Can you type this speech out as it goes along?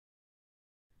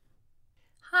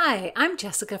Hi, I'm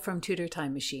Jessica from Tutor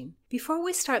Time Machine. Before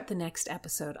we start the next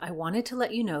episode, I wanted to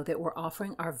let you know that we're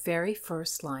offering our very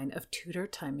first line of Tutor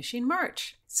Time Machine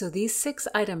merch. So these 6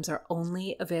 items are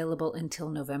only available until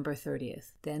November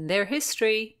 30th. Then they're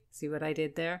history. See what I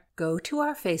did there? Go to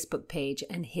our Facebook page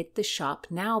and hit the Shop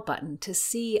Now button to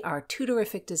see our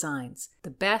tutorific designs,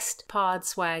 the best pod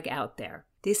swag out there.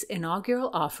 This inaugural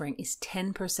offering is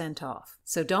 10% off.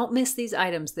 So don't miss these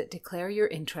items that declare your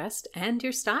interest and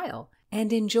your style.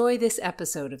 And enjoy this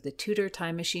episode of the Tutor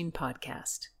Time Machine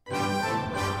podcast.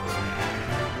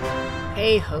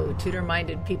 Hey ho,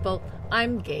 tutor-minded people.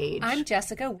 I'm Gage. I'm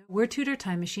Jessica. We're Tutor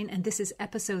Time Machine, and this is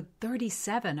episode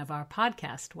 37 of our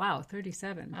podcast. Wow,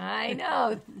 37. I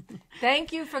know.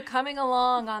 Thank you for coming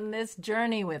along on this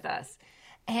journey with us.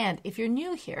 And if you're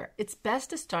new here, it's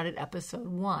best to start at episode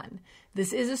 1.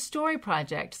 This is a story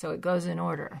project, so it goes in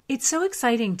order. It's so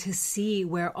exciting to see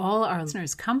where all our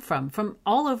listeners come from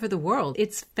all over the world.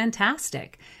 It's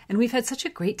fantastic. And we've had such a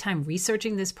great time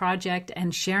researching this project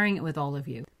and sharing it with all of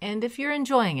you. And if you're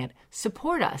enjoying it,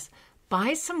 support us.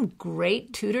 Buy some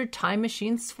great Tutor Time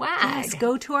Machine swag. Yes,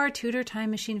 go to our Tutor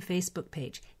Time Machine Facebook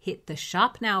page, hit the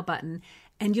Shop Now button,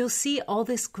 and you'll see all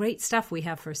this great stuff we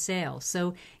have for sale.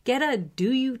 So get a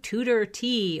Do You Tutor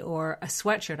tee or a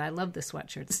sweatshirt. I love the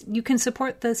sweatshirts. You can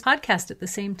support this podcast at the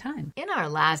same time. In our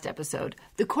last episode,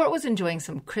 the court was enjoying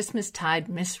some Christmas-tide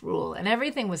misrule and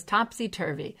everything was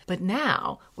topsy-turvy. But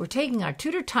now we're taking our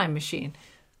Tutor Time Machine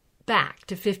back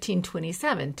to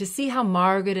 1527 to see how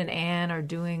Margaret and Anne are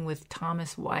doing with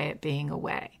Thomas Wyatt being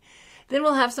away. Then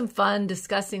we'll have some fun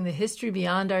discussing the history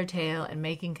beyond our tale and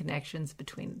making connections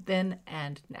between then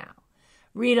and now.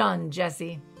 Read on,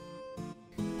 Jessie.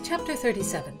 Chapter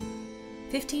 37,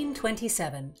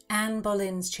 1527, Anne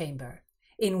Boleyn's Chamber,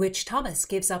 in which Thomas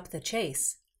gives up the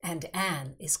chase and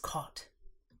Anne is caught.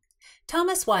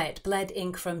 Thomas Wyatt bled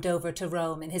ink from Dover to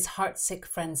Rome in his heart-sick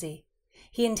frenzy.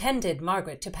 He intended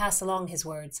Margaret to pass along his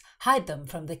words, hide them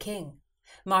from the king.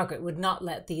 Margaret would not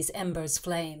let these embers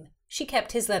flame. She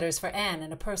kept his letters for Anne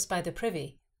in a purse by the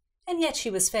privy. And yet she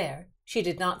was fair. She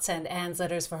did not send Anne's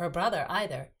letters for her brother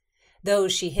either.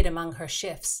 Those she hid among her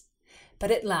shifts.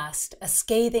 But at last, a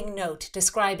scathing note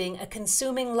describing a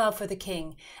consuming love for the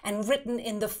king, and written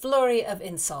in the flurry of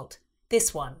insult,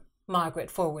 this one Margaret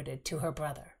forwarded to her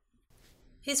brother.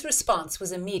 His response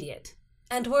was immediate,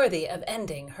 and worthy of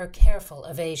ending her careful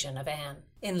evasion of Anne.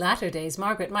 In latter days,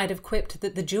 Margaret might have quipped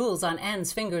that the jewels on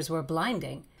Anne's fingers were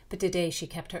blinding, but today she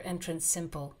kept her entrance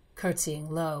simple, curtsying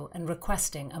low and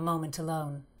requesting a moment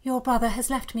alone. "Your brother has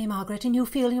left me, Margaret, and you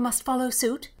feel you must follow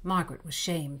suit?" Margaret was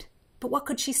shamed. But what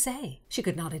could she say? She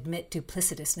could not admit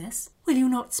duplicitousness. "Will you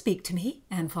not speak to me?"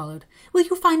 Anne followed. "Will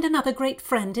you find another great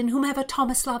friend in whomever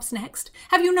Thomas loves next?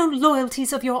 Have you no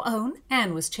loyalties of your own?"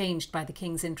 Anne was changed by the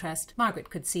king's interest.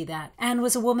 Margaret could see that. Anne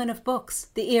was a woman of books.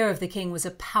 The ear of the king was a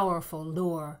powerful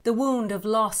lure. The wound of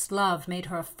lost love made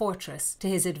her a fortress to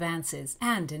his advances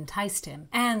and enticed him.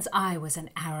 Anne's eye was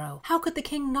an arrow. How could the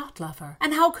king not love her?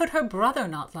 And how could her brother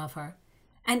not love her?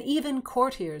 And even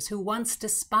courtiers who once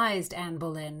despised Anne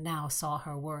Boleyn now saw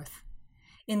her worth.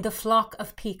 In the flock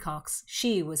of peacocks,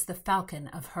 she was the falcon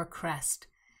of her crest,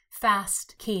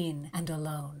 fast, keen, and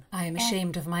alone. "I am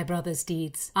ashamed of my brother's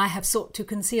deeds. I have sought to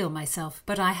conceal myself,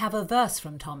 but I have a verse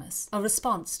from Thomas, a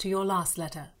response to your last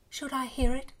letter. Should I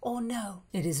hear it or no?"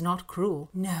 "It is not cruel."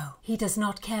 "No, he does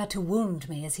not care to wound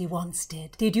me as he once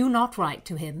did. Did you not write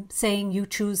to him, saying you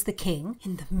choose the king?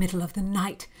 In the middle of the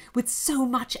night, with so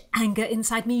much anger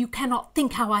inside me, you cannot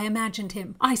think how I imagined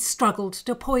him. I struggled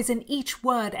to poison each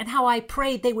word, and how I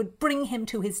prayed they would bring him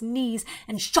to his knees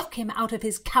and shock him out of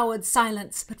his coward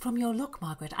silence. But from your look,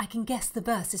 Margaret, I can guess the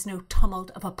verse is no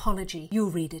tumult of apology. You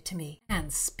read it to me."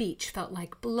 Anne's speech felt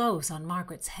like blows on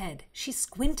Margaret's head. She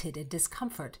squinted in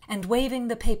discomfort, and waving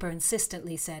the paper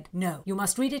insistently said, "No, you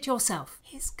must read it yourself."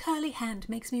 "His curly hand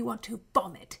makes me want to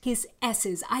vomit. His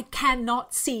S's, I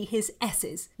cannot see his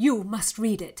S's. You must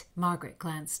read it." Margaret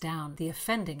glanced down. The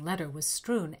offending letter was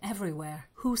strewn everywhere.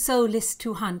 "Whoso list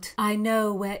to hunt, I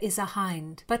know where is a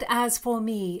hind. But as for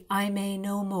me, I may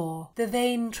no more. The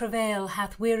vain travail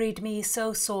hath wearied me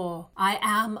so sore. I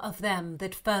am of them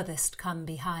that furthest come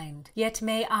behind. Yet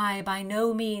may I by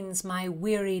no means my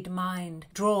wearied mind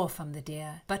draw from the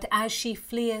deer. But as she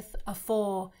fleeth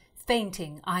afore,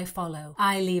 fainting I follow.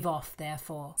 I leave off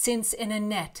therefore, since in a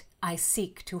net I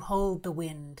seek to hold the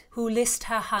wind. Who list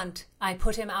her hunt, I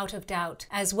put him out of doubt,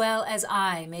 as well as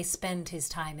I may spend his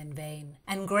time in vain.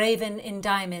 And graven in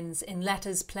diamonds, in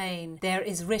letters plain, there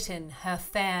is written her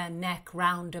fair neck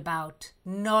round about.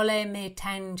 Nolle me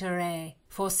tangere,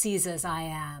 for Caesar's I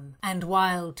am, and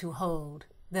wild to hold,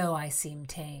 though I seem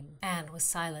tame." Anne was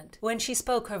silent. When she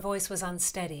spoke, her voice was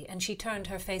unsteady, and she turned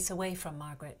her face away from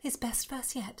Margaret. "His best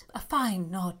verse yet. A fine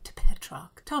nod to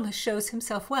Petrarch. Thomas shows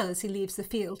himself well as he leaves the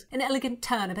field. An elegant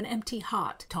turn of an empty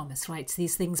heart. Thomas writes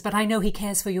these things, but I know he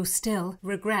cares for you still."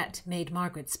 Regret made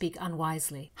Margaret speak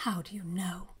unwisely. "How do you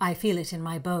know?" "I feel it in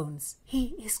my bones.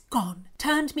 He is gone,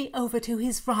 turned me over to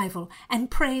his rival,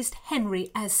 and praised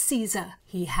Henry as Caesar.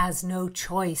 He has no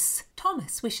choice.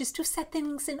 Thomas wishes to set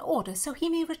things in order so he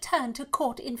may return to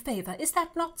court in favour. Is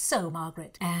that not so,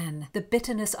 Margaret?" "Anne, the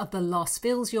bitterness of the loss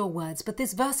fills your words, but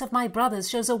this verse of my brother's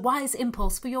shows a wise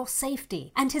impulse for your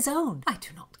safety, and his own." "I do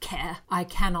not care. I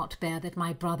cannot bear that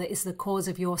my brother is the cause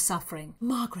of your suffering."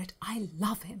 "Margaret, I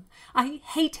love him. I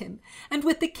hate him. And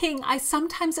with the king I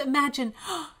sometimes imagine—"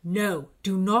 "No,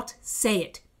 do not say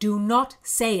it. Do not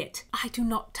say it." "I do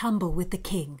not tumble with the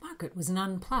king." Margaret was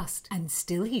nonplussed. "And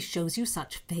still he shows you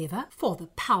such favour? For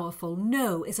the powerful,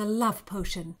 no is a love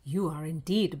potion. You are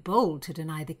indeed bold to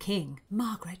deny the king."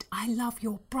 "Margaret, I love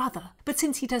your brother. But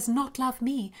since he does not love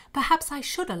me, perhaps I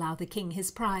should allow the king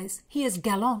his prize. He is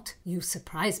gallant." "You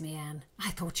surprise me, Anne. I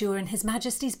thought you were in his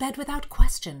majesty's bed without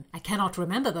question. I cannot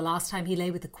remember the last time he lay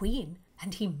with the queen.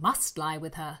 And he must lie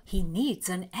with her. He needs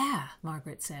an heir,"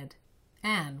 Margaret said.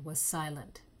 Anne was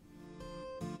silent.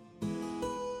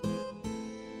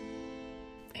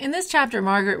 In this chapter,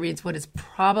 Margaret reads what is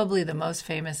probably the most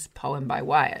famous poem by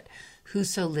Wyatt,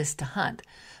 "Whoso Lists to Hunt."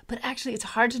 But actually, it's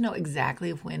hard to know exactly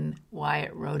when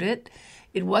Wyatt wrote it.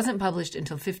 It wasn't published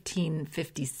until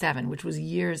 1557, which was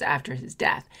years after his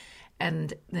death.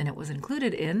 And then it was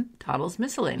included in Toddle's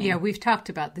Miscellany. Yeah, we've talked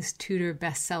about this Tudor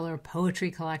bestseller poetry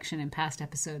collection in past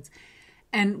episodes.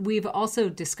 And we've also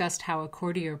discussed how a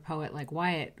courtier poet like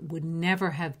Wyatt would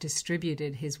never have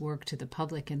distributed his work to the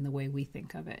public in the way we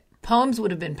think of it. Poems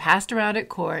would have been passed around at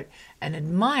court and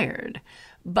admired,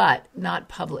 but not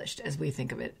published as we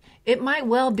think of it. It might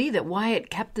well be that Wyatt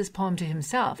kept this poem to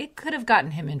himself. It could have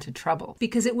gotten him into trouble.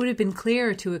 Because it would have been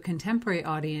clear to a contemporary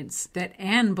audience that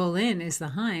Anne Boleyn is the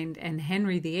Hind and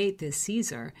Henry VIII is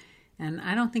Caesar. And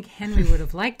I don't think Henry would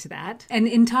have liked that. And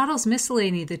in Toddle's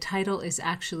Miscellany, the title is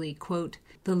actually, quote,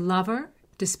 "The lover,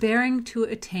 despairing to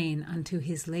attain unto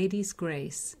his lady's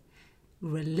grace,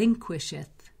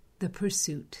 relinquisheth the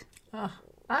pursuit." Oh,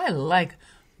 I like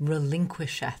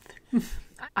relinquisheth.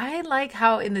 I like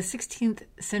how in the 16th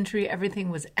century everything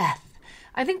was eth.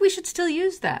 I think we should still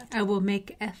use that. I will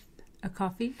make eth a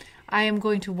coffee. I am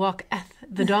going to walk eth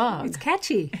the dog. It's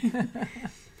catchy.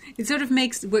 It sort of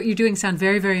makes what you're doing sound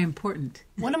very, very important.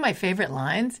 One of my favorite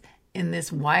lines in this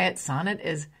Wyatt sonnet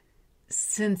is,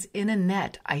 "Since in a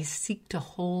net I seek to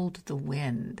hold the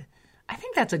wind." I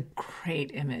think that's a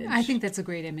great image. I think that's a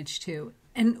great image, too.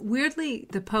 And weirdly,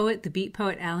 the beat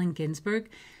poet Allen Ginsberg,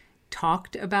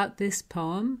 talked about this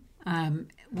poem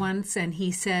once, and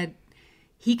he said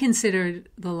he considered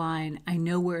the line, "I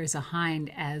know where is a hind,"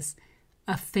 as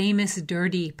a famous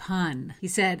dirty pun. He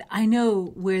said, "I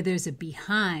know where there's a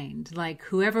behind, like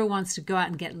whoever wants to go out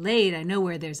and get laid, I know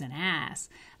where there's an ass."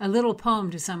 A little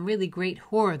poem to some really great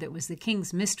whore that was the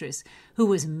king's mistress, who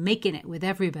was making it with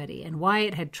everybody. And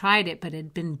Wyatt had tried it, but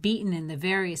had been beaten in the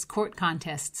various court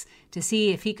contests to see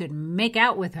if he could make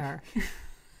out with her.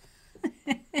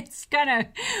 It's kind of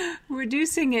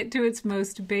reducing it to its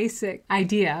most basic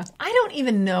idea. I don't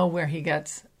even know where he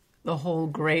gets the whole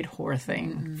great whore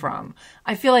thing from.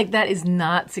 I feel like that is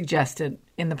not suggested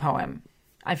in the poem.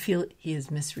 I feel he is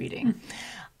misreading.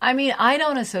 I mean, I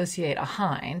don't associate a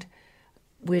hind,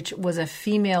 which was a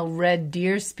female red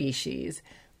deer species,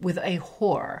 with a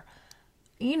whore.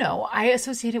 You know, I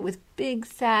associate it with big,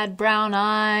 sad brown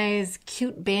eyes,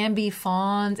 cute Bambi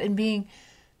fawns, and being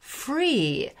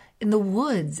free in the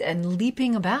woods and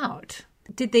leaping about.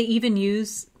 Did they even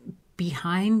use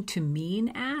behind to mean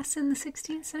ass in the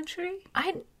 16th century?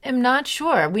 I am not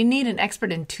sure. We need an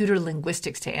expert in Tudor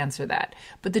linguistics to answer that.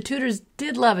 But the Tudors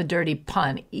did love a dirty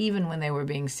pun, even when they were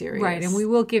being serious. Right, and we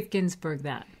will give Ginsberg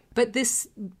that. But this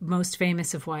most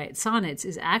famous of Wyatt's sonnets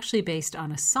is actually based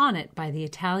on a sonnet by the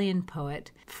Italian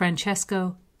poet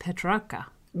Francesco Petrarca.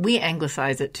 We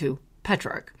anglicize it to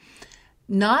Petrarch,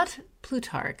 not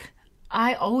Plutarch.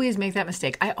 I always make that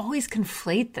mistake. I always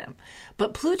conflate them.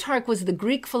 But Plutarch was the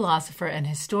Greek philosopher and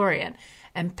historian,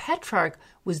 and Petrarch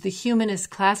was the humanist,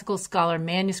 classical scholar,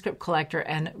 manuscript collector,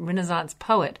 and Renaissance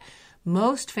poet,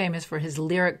 most famous for his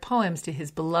lyric poems to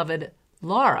his beloved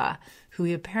Laura, who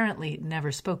he apparently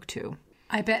never spoke to.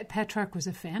 I bet Petrarch was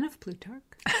a fan of Plutarch.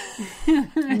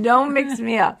 Don't mix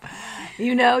me up.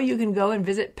 You know, you can go and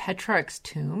visit Petrarch's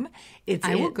tomb.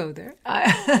 I will go there.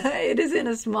 It is in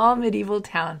a small medieval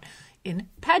town in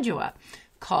Padua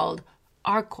called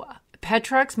Arqua.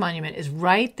 Petrarch's monument is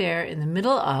right there in the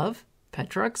middle of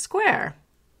Petrarch Square.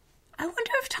 I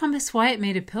wonder if Thomas Wyatt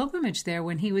made a pilgrimage there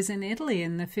when he was in Italy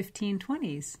in the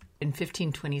 1520s. In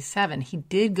 1527, he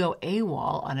did go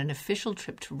AWOL on an official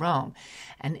trip to Rome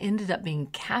and ended up being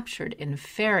captured in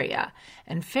Feria.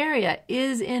 And Feria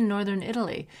is in northern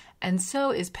Italy, and so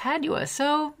is Padua.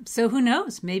 So who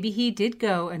knows? Maybe he did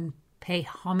go and pay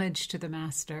homage to the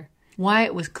master.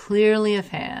 Wyatt was clearly a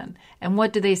fan. And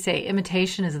what do they say?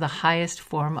 Imitation is the highest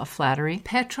form of flattery?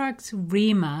 Petrarch's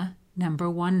Rima, number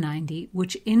 190,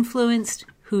 which influenced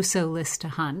Whoso lists to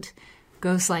hunt,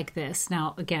 goes like this.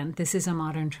 Now, again, this is a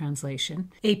modern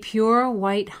translation. A pure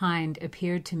white hind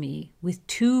appeared to me with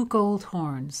 2 gold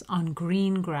horns on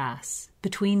green grass,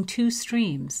 between 2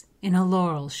 streams, in a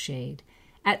laurel shade,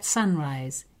 at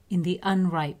sunrise in the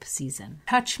unripe season.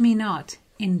 Touch me not,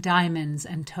 in diamonds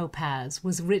and topaz,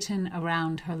 was written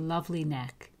around her lovely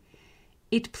neck.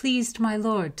 It pleased my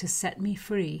lord to set me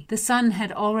free. The sun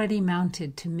had already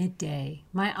mounted to midday.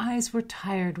 My eyes were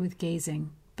tired with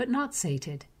gazing, but not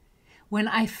sated, when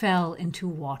I fell into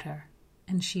water,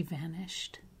 and she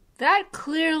vanished. That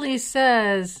clearly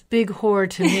says big whore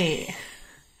to me.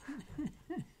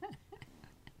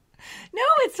 No,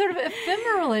 it's sort of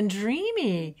ephemeral and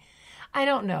dreamy. I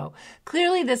don't know.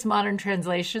 Clearly this modern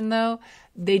translation, though,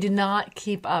 they did not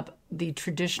keep up the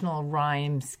traditional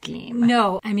rhyme scheme.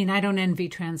 No, I mean, I don't envy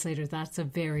translators. That's a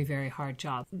very, very hard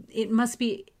job. It must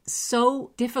be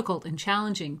so difficult and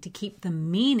challenging to keep the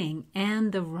meaning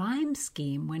and the rhyme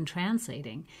scheme when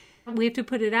translating. We have to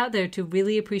put it out there to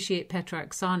really appreciate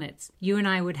Petrarch's sonnets. You and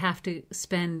I would have to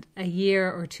spend a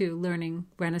year or 2 learning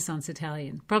Renaissance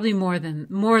Italian. Probably more than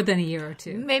a year or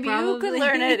 2. Maybe Probably. You could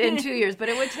learn it in 2 years, but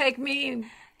it would take me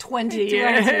 20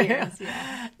 years.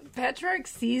 Yeah. Petrarch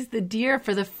sees the deer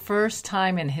for the first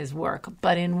time in his work,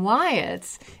 but in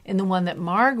Wyatt's, in the one that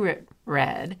Margaret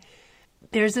read,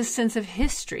 there's a sense of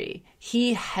history.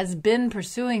 He has been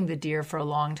pursuing the deer for a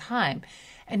long time,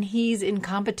 and he's in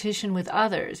competition with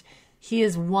others. He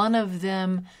is one of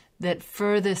them that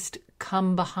furthest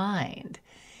come behind.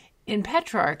 In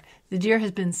Petrarch, the deer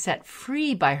has been set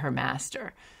free by her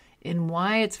master. In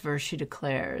Wyatt's verse, she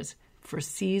declares, "For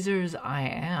Caesar's I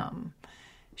am."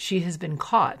 She has been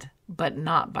caught, but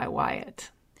not by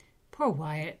Wyatt. Poor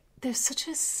Wyatt. There's such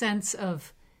a sense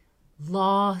of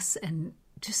loss and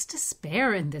just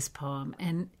despair in this poem,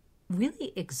 and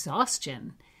really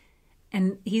exhaustion.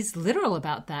 And he's literal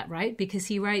about that, right? Because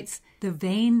he writes, "The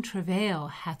vain travail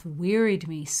hath wearied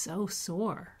me so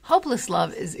sore." Hopeless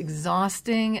love is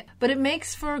exhausting, but it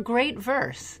makes for a great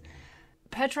verse.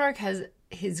 Petrarch has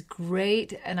his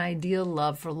great and ideal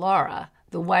love for Laura,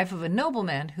 the wife of a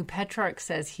nobleman who Petrarch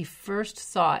says he first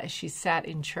saw as she sat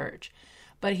in church,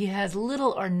 but he has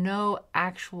little or no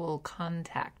actual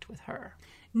contact with her.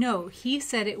 No, he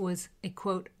said it was a,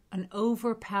 quote, an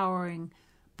overpowering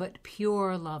but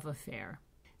pure love affair.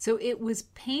 So it was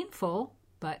painful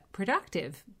but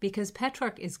productive, because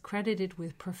Petrarch is credited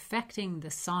with perfecting the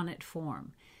sonnet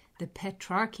form, the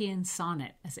Petrarchian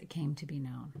sonnet as it came to be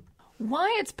known.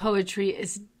 Wyatt's poetry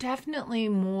is definitely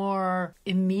more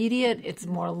immediate, it's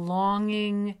more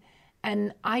longing,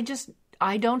 and I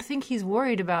don't think he's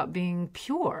worried about being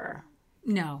pure.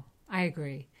 No, I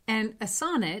agree. And a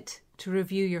sonnet, to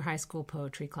review your high school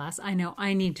poetry class, I know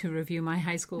I need to review my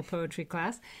high school poetry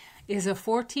class, is a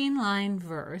 14-line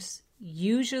verse,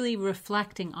 usually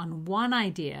reflecting on one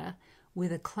idea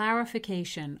with a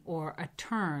clarification or a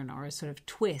turn or a sort of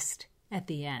twist at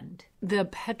the end. The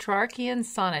Petrarchian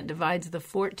sonnet divides the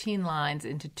 14 lines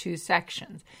into 2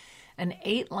 sections. An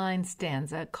 8-line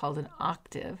stanza called an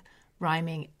octave,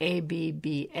 rhyming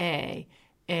A-B-B-A,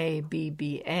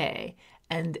 A-B-B-A,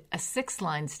 and a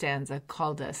 6-line stanza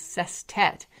called a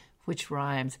sestet, which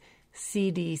rhymes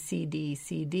C-D, C-D,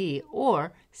 C-D,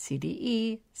 or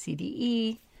C-D-E,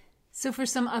 C-D-E. So for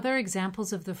some other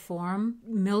examples of the form,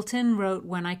 Milton wrote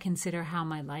 "When I Consider How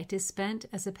My Light Is Spent"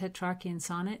 as a Petrarchian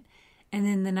sonnet. And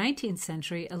in the 19th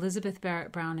century, Elizabeth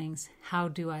Barrett Browning's "How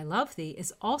Do I Love Thee"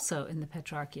 is also in the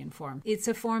Petrarchian form. It's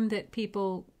a form that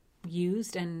people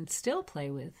used and still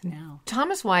play with now.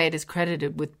 Thomas Wyatt is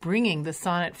credited with bringing the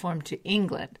sonnet form to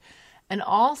England, and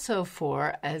also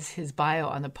for, as his bio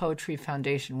on the Poetry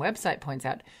Foundation website points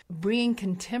out, bringing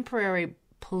contemporary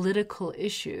political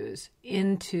issues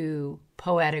into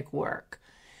poetic work.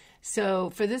 So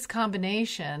for this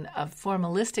combination of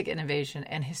formalistic innovation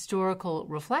and historical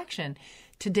reflection,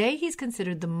 today he's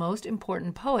considered the most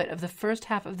important poet of the first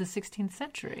half of the 16th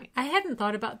century. I hadn't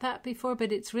thought about that before,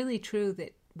 but it's really true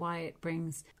that Wyatt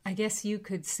brings, I guess you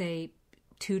could say,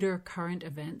 Tudor current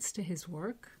events to his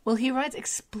work? Well, he writes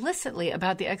explicitly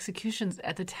about the executions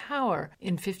at the Tower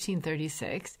in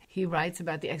 1536. He writes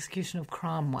about the execution of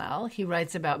Cromwell. He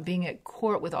writes about being at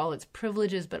court with all its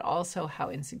privileges, but also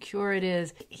how insecure it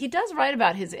is. He does write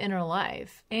about his inner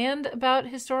life and about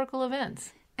historical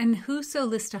events. And Whoso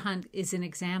Lists to Hunt is an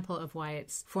example of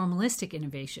Wyatt's formalistic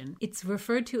innovation. It's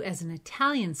referred to as an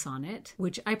Italian sonnet,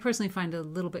 which I personally find a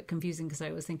little bit confusing because I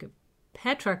always think of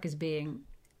Petrarch as being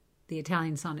the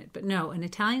Italian sonnet. But no, an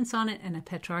Italian sonnet and a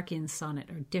Petrarchian sonnet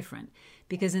are different,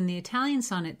 because in the Italian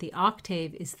sonnet, the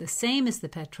octave is the same as the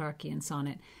Petrarchian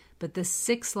sonnet, but the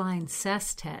 6-line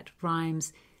sestet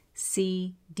rhymes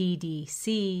C, D, D,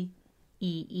 C,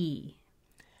 E, E.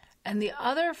 And the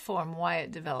other form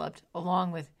Wyatt developed,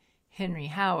 along with Henry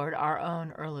Howard, our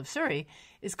own Earl of Surrey,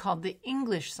 is called the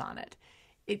English sonnet.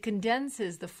 It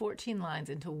condenses the 14 lines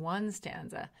into one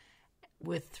stanza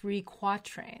with 3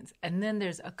 quatrains, and then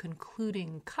there's a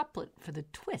concluding couplet for the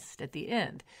twist at the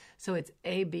end. So it's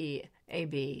A, B, A,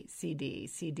 B, C, D,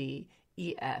 C, D,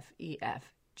 E, F, E,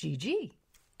 F, G, G.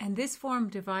 And this form,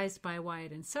 devised by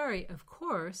Wyatt and Surrey, of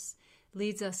course,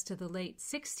 leads us to the late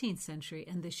 16th century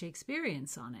and the Shakespearean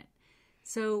sonnet.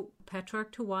 So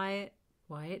Petrarch to Wyatt,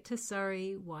 Wyatt to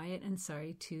Surrey, Wyatt and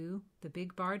Surrey to the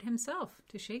big bard himself,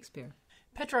 to Shakespeare.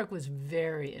 Petrarch was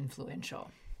very influential.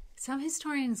 Some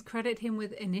historians credit him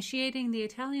with initiating the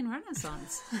Italian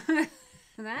Renaissance.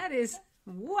 That is,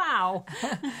 wow.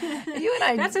 You and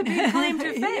I, that's a big claim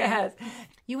to fame. Yes.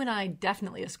 You and I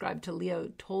definitely ascribe to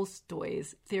Leo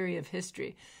Tolstoy's theory of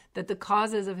history, that the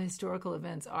causes of historical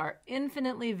events are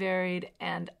infinitely varied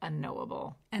and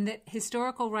unknowable. And that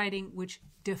historical writing, which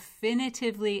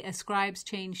definitively ascribes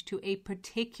change to a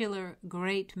particular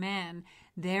great man,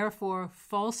 therefore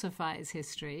falsifies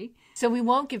history. So we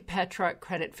won't give Petrarch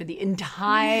credit for the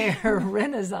entire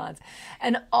Renaissance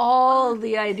and all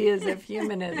the ideas of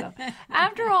humanism.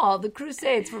 After all, the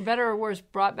Crusades, for better or worse,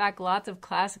 brought back lots of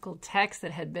classical texts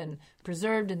that had been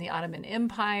preserved in the Ottoman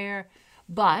Empire,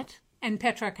 And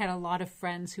Petrarch had a lot of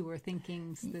friends who were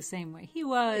thinking the same way he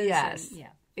was. Yes.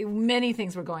 And, many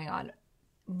things were going on.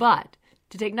 But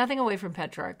to take nothing away from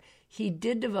Petrarch, he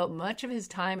did devote much of his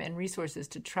time and resources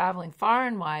to traveling far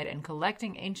and wide and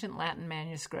collecting ancient Latin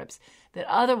manuscripts that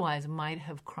otherwise might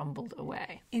have crumbled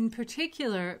away. In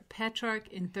particular, Petrarch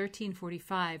in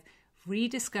 1345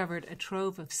 rediscovered a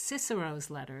trove of Cicero's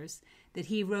letters that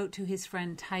he wrote to his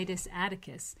friend Titus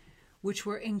Atticus, which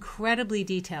were incredibly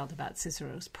detailed about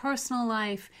Cicero's personal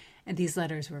life. And these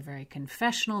letters were very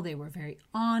confessional. They were very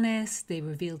honest. They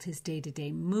revealed his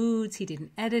day-to-day moods. He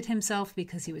didn't edit himself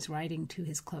because he was writing to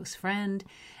his close friend.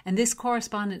 And this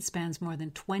correspondence spans more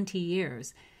than 20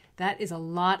 years. That is a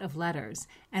lot of letters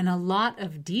and a lot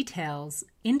of details,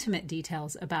 intimate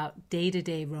details about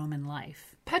day-to-day Roman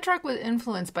life. Petrarch was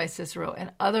influenced by Cicero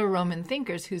and other Roman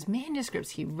thinkers whose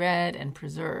manuscripts he read and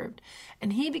preserved,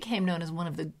 and he became known as one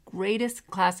of the greatest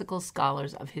classical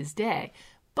scholars of his day.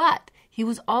 But he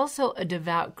was also a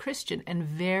devout Christian and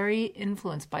very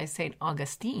influenced by St.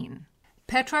 Augustine.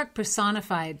 Petrarch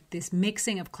personified this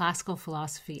mixing of classical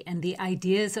philosophy and the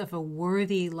ideas of a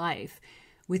worthy life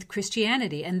with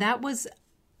Christianity, and that was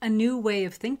a new way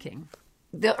of thinking.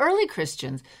 The early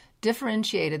Christians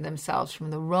differentiated themselves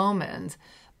from the Romans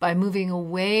by moving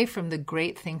away from the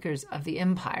great thinkers of the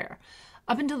empire.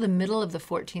 Up until the middle of the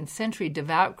 14th century,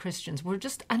 devout Christians were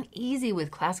just uneasy with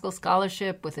classical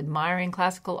scholarship, with admiring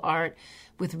classical art,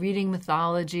 with reading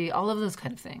mythology, all of those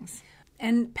kind of things.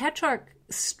 And Petrarch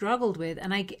struggled with,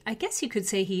 and I guess you could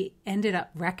say he ended up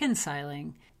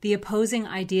reconciling the opposing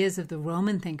ideas of the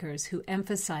Roman thinkers who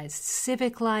emphasized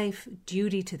civic life,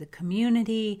 duty to the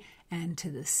community and to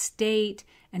the state,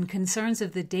 and concerns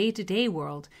of the day-to-day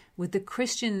world with the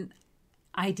Christian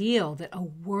ideal that a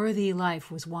worthy life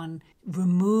was one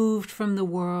removed from the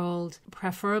world,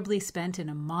 preferably spent in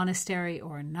a monastery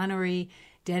or a nunnery,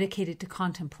 dedicated to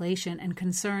contemplation and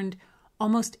concerned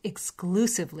almost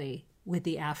exclusively with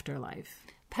the afterlife.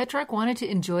 Petrarch wanted to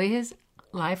enjoy his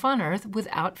life on earth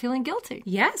without feeling guilty.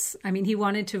 Yes. I mean, he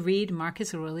wanted to read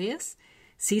Marcus Aurelius,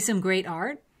 see some great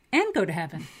art, and go to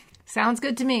heaven. Sounds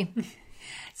good to me.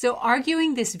 So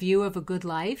arguing this view of a good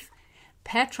life,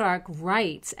 Petrarch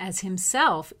writes as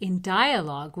himself in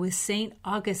dialogue with St.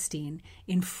 Augustine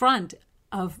in front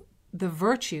of the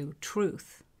virtue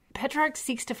truth. Petrarch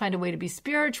seeks to find a way to be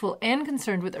spiritual and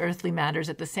concerned with earthly matters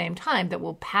at the same time that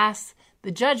will pass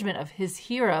the judgment of his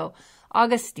hero,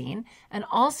 Augustine, and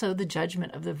also the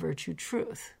judgment of the virtue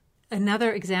truth.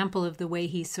 Another example of the way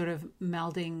he's sort of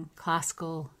melding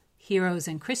classical heroes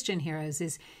and Christian heroes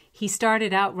is he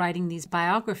started out writing these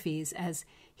biographies as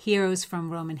heroes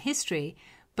from Roman history,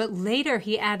 But later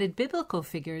he added biblical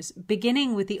figures,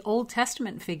 beginning with the Old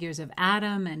Testament figures of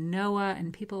Adam and Noah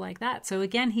and people like that. So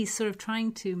again, he's sort of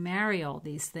trying to marry all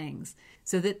these things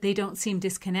so that they don't seem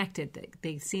disconnected.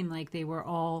 They seem like they were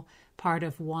all part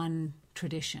of one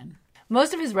tradition.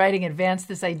 Most of his writing advanced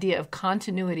this idea of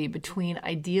continuity between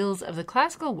ideals of the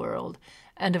classical world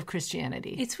and of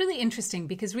Christianity. It's really interesting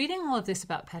because reading all of this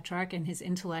about Petrarch and his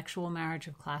intellectual marriage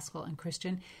of classical and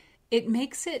Christian, it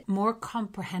makes it more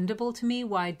comprehensible to me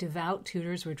why devout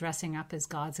Tudors were dressing up as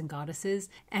gods and goddesses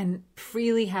and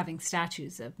freely having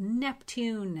statues of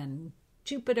Neptune and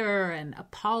Jupiter and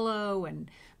Apollo and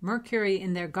Mercury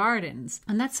in their gardens.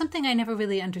 And that's something I never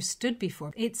really understood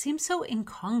before. It seems so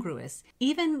incongruous,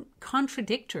 even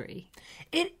contradictory.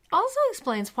 It also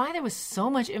explains why there was so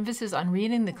much emphasis on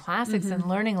reading the classics and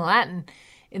learning Latin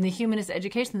in the humanist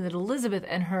education that Elizabeth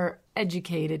and her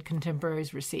educated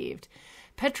contemporaries received.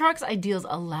 Petrarch's ideals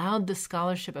allowed the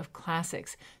scholarship of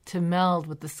classics to meld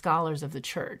with the scholars of the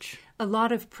church. A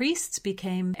lot of priests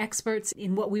became experts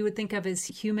in what we would think of as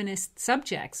humanist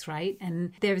subjects, right?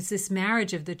 And there's this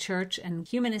marriage of the church and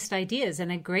humanist ideas.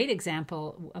 And a great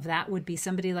example of that would be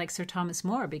somebody like Sir Thomas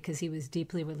More, because he was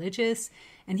deeply religious.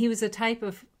 And he was a type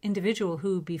of individual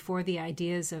who, before the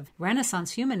ideas of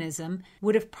Renaissance humanism,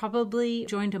 would have probably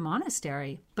joined a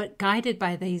monastery. But guided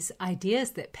by these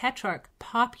ideas that Petrarch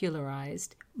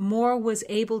popularized, More was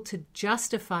able to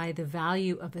justify the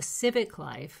value of a civic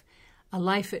life, a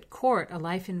life at court, a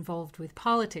life involved with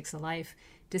politics, a life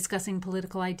discussing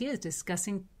political ideas,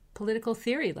 discussing political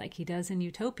theory like he does in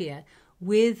Utopia,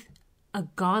 with a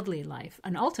godly life,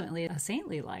 and ultimately a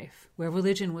saintly life, where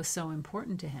religion was so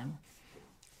important to him.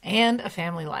 And a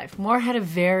family life. More had a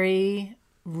very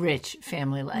rich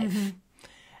family life.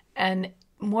 And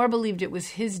More believed it was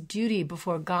his duty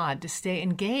before God to stay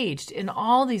engaged in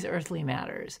all these earthly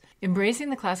matters.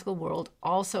 Embracing the classical world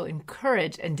also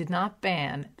encouraged and did not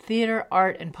ban theater,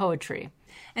 art, and poetry.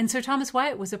 And Sir Thomas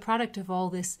Wyatt was a product of all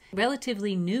this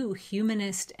relatively new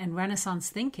humanist and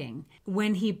Renaissance thinking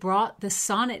when he brought the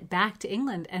sonnet back to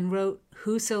England and wrote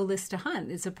 "Whoso lists to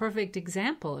hunt." It's a perfect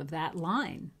example of that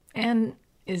line. And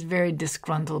is very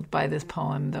disgruntled by this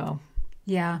poem, though.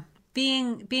 Yeah.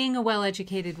 Being a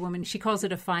well-educated woman, she calls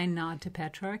it a fine nod to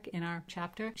Petrarch in our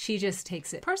chapter. She just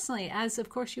takes it personally, as of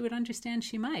course you would understand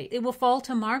she might. It will fall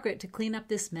to Margaret to clean up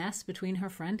this mess between her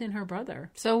friend and her brother.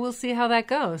 So we'll see how that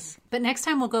goes. But next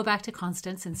time we'll go back to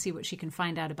Constance and see what she can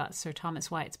find out about Sir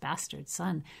Thomas Wyatt's bastard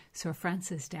son, Sir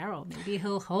Francis Darrell. Maybe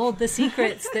he'll hold the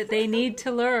secrets that they need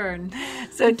to learn.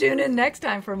 So tune in next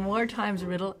time for more Times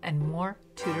Riddle and more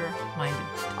Tudor-minded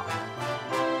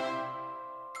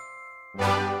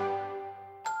talk.